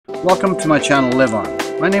Welcome to my channel Live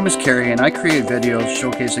On. My name is Cary and I create videos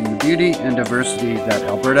showcasing the beauty and diversity that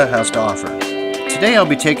Alberta has to offer. Today I'll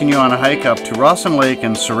be taking you on a hike up to Rawson Lake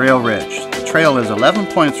and Sarrail Ridge. The trail is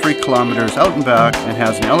 11.3 kilometers out and back and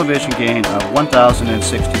has an elevation gain of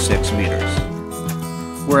 1,066 meters.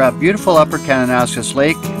 We're at beautiful Upper Kananaskis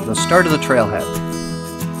Lake, the start of the trailhead.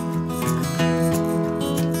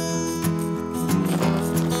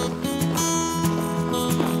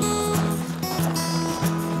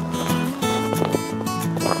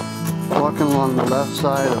 Walking along the left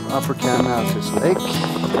side of Upper Kananaskis Lake.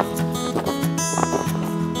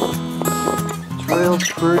 Trail's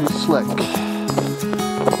pretty slick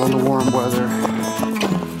on the warm weather,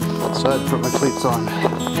 so I had to put my cleats on.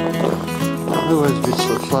 Otherwise I'd be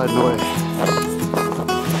sliding away.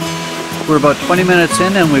 We're about 20 minutes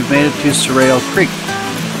in and we've made it to Sarrail Creek.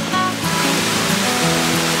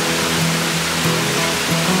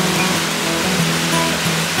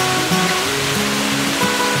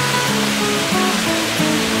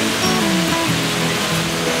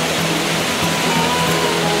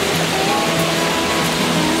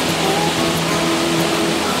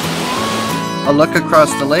 A look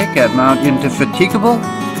across the lake at Mount Indefatigable.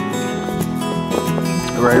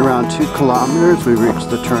 Right around 2 kilometers we reach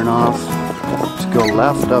the turnoff to go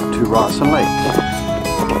left up to Rawson Lake.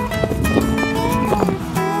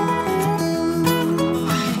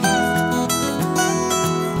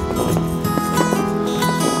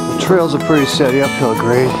 The trail's a pretty steady uphill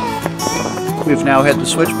grade. We've now hit the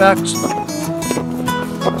switchbacks.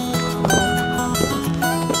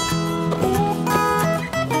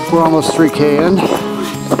 We're almost 3K in.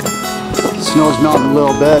 The snow's melting a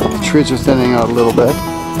little bit, the trees are thinning out a little bit.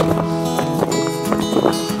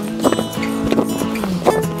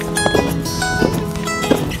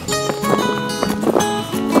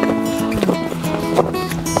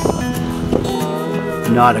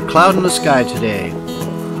 Not a cloud in the sky today.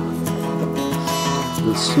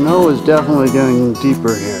 The snow is definitely getting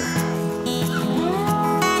deeper here.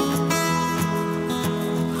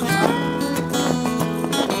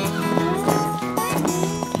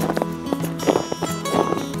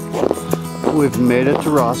 We've made it to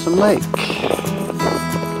Rawson Lake.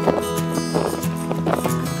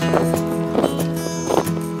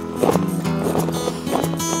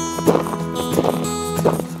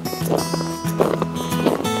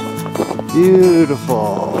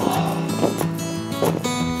 Beautiful.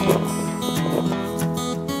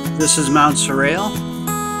 This is Mount Sarrail.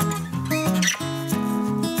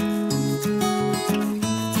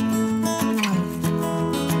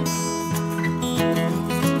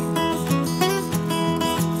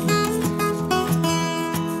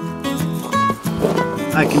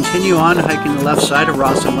 I continue on hiking the left side of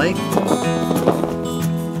Rawson Lake.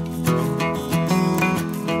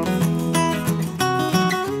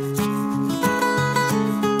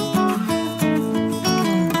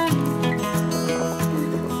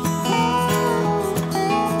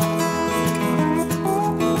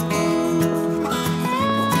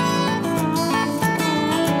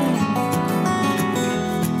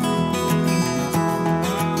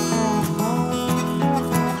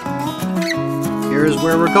 Here's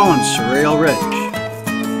where we're going, Sarrail Ridge.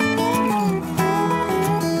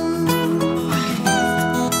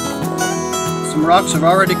 Some rocks have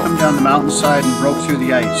already come down the mountainside and broke through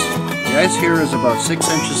the ice. The ice here is about 6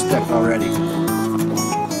 inches thick already.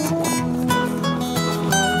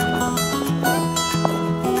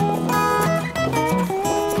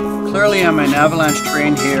 Clearly I'm in avalanche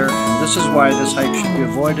terrain here, and this is why this hike should be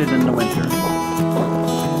avoided in the winter.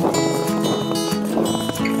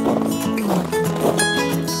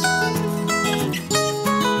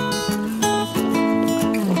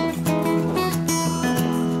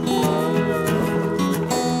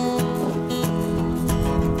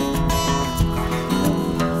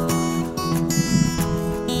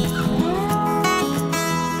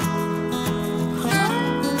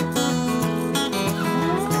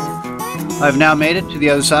 I've now made it to the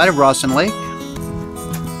other side of Rawson Lake.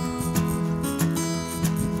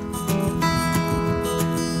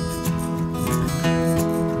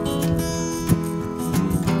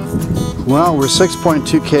 Well, we're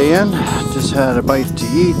 6.2K in. Just had a bite to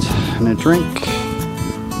eat and a drink.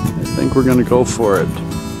 I think we're gonna go for it.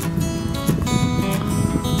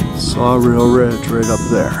 Sarrail Ridge right up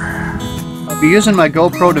there. I'll be using my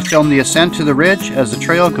GoPro to film the ascent to the ridge as the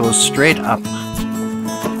trail goes straight up.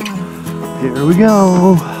 Here we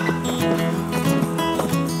go.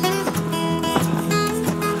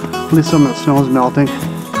 At least some of the snow is melting.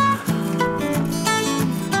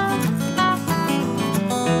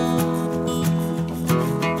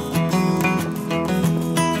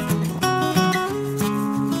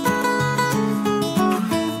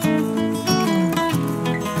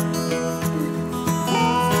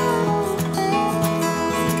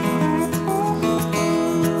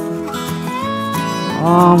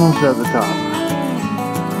 almost at the top.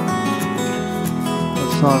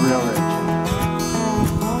 That's Sarrail Ridge.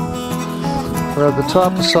 We're at the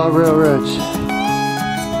top of Sarrail Ridge.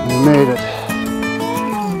 We made it.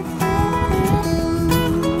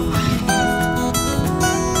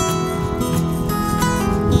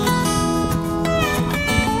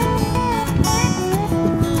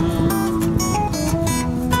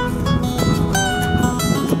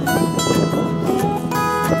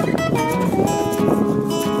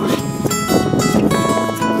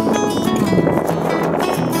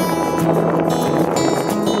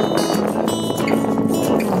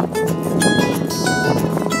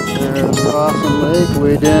 Rawson Lake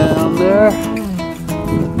way down there.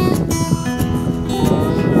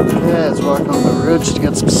 Yeah, let's walk on the ridge to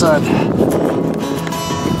get some sun.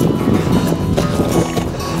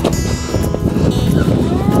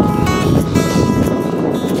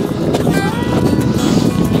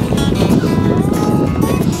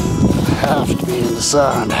 Have to be in the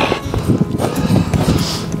sun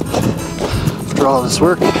after all this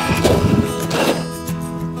work.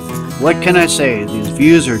 What can I say? These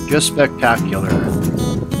views are just spectacular.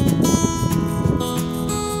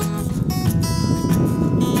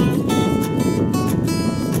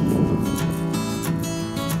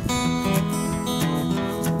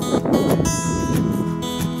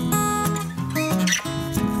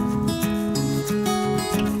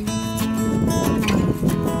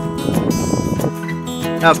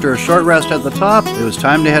 After a short rest at the top, it was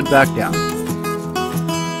time to head back down.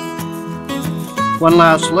 One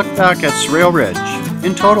last look back at Sarrail Ridge.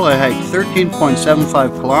 In total, I hiked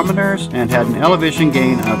 13.75 kilometers and had an elevation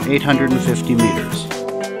gain of 850 meters.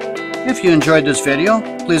 If you enjoyed this video,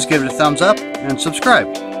 please give it a thumbs up and subscribe.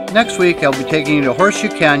 Next week, I'll be taking you to Horseshoe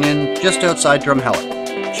Canyon just outside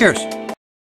Drumheller. Cheers!